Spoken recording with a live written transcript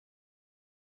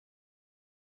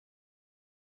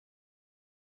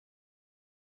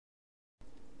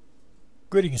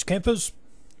Greetings campers,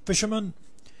 fishermen,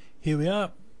 here we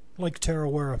are, Lake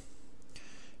Tarawera,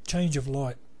 change of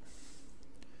light.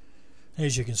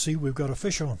 As you can see, we've got a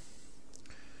fish on,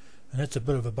 and that's a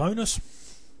bit of a bonus.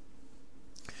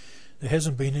 There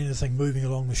hasn't been anything moving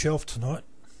along the shelf tonight,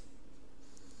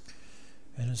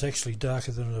 and it's actually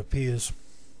darker than it appears,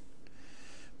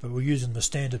 but we're using the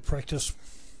standard practice,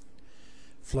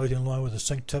 floating in line with a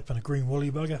sink tip and a green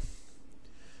woolly bugger.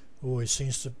 Always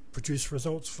seems to produce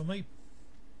results for me.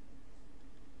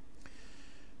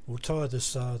 We'll tie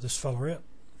this fella out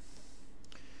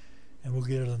and we'll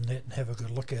get it in the net and have a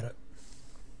good look at it.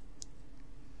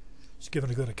 It's given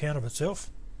a good account of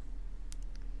itself,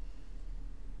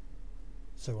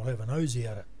 so we'll have a nosy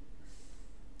at it.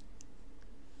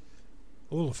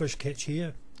 All the fish catch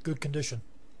here, good condition,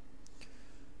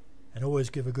 and always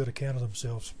give a good account of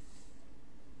themselves.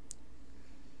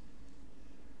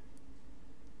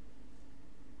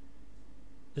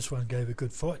 This one gave a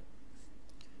good fight,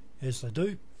 as they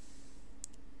do.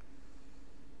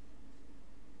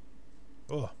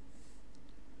 Oh,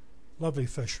 lovely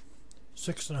fish.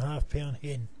 6.5 pound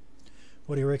hen.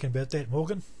 What do you reckon about that,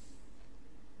 Morgan?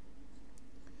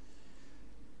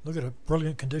 Look at it,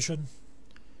 brilliant condition.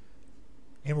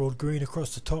 Emerald green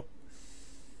across the top.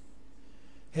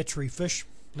 Hatchery fish,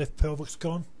 left pelvic's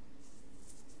gone.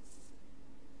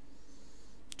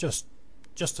 Just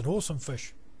an awesome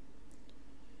fish.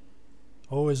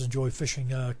 I always enjoy fishing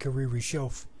Kiriri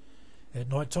shelf at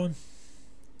night time.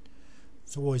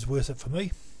 It's always worth it for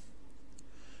me.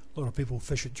 A lot of people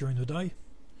fish it during the day.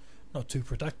 Not too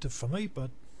productive for me, but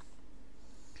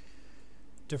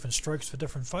different strokes for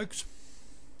different folks.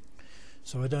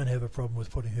 So I don't have a problem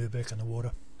with putting her back in the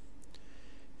water,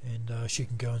 and she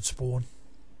can go and spawn.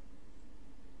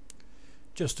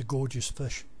 Just a gorgeous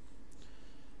fish.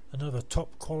 Another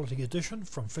top quality addition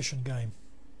from Fish and Game.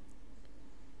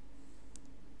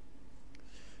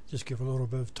 Just give her a little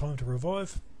bit of time to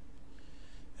revive,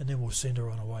 and then we'll send her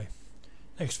on her way.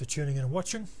 Thanks for tuning in and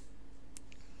watching.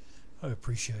 I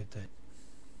appreciate that.